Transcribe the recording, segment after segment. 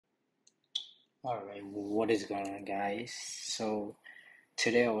Alright, what is going on, guys? So,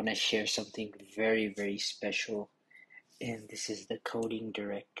 today I want to share something very, very special, and this is the coding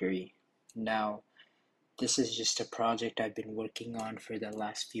directory. Now, this is just a project I've been working on for the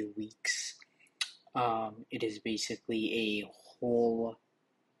last few weeks. It is basically a whole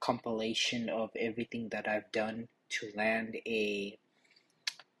compilation of everything that I've done to land a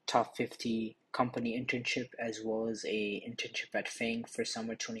top 50 company internship as well as a internship at faang for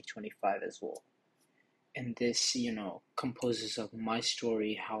summer 2025 as well. And this composes of my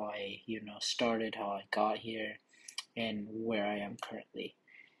story, how I started, how I got here, and where I am currently.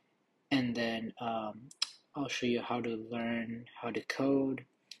 And then I'll show you how to learn how to code,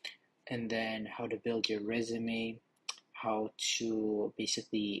 and then how to build your resume, how to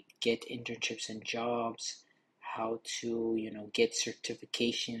basically get internships and jobs, how to get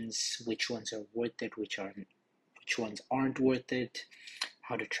certifications, which ones are worth it, which ones aren't worth it,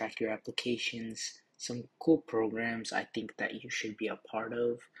 how to track your applications, some cool programs I think that you should be a part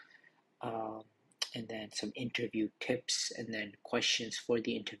of, um, and then some interview tips and then questions for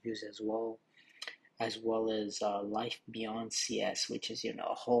the interviews as well as life beyond CS, which is a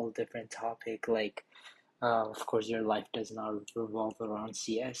whole different topic. Like, of course, your life does not revolve around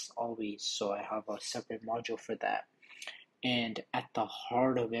CS always, so I have a separate module for that. And at the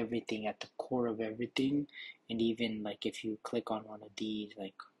heart of everything, at the core of everything, and even like if you click on one of these,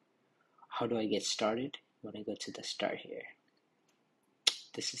 like how do I get started? You want to go to the start here.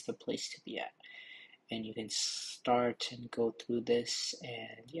 This is the place to be at. And you can start and go through this,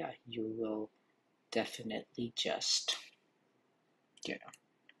 and yeah, you will definitely just, you know,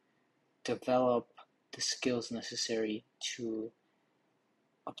 develop the skills necessary to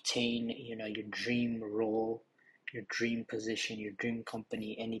obtain, your dream role, your dream position, your dream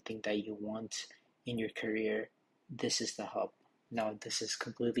company, anything that you want in your career. This is the hub. Now, this is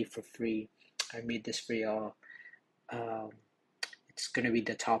completely for free. I made this for y'all. Um, It's going to be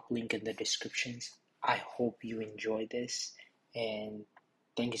the top link in the descriptions. I hope you enjoy this, and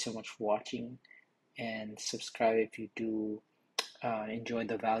thank you so much for watching, and subscribe if you do enjoy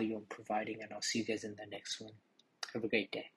the value I'm providing, and I'll see you guys in the next one. Have a great day.